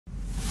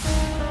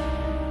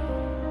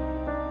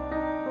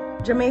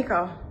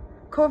Jamaica,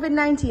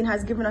 COVID-19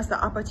 has given us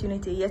the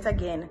opportunity yet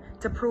again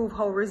to prove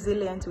how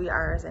resilient we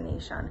are as a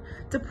nation,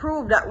 to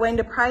prove that when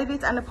the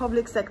private and the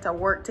public sector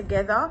work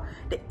together,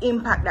 the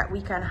impact that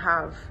we can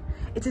have.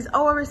 It is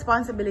our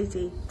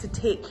responsibility to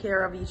take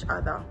care of each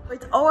other.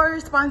 It's our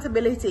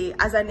responsibility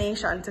as a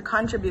nation to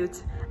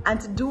contribute and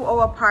to do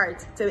our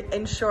part to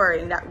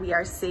ensuring that we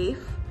are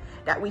safe,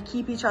 that we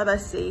keep each other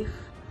safe,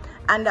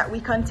 and that we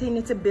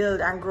continue to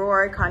build and grow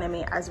our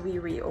economy as we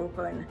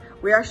reopen.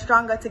 We are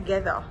stronger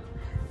together.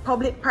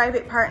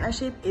 Public-private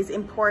partnership is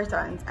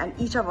important, and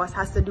each of us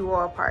has to do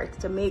our part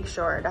to make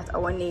sure that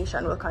our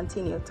nation will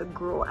continue to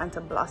grow and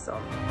to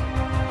blossom.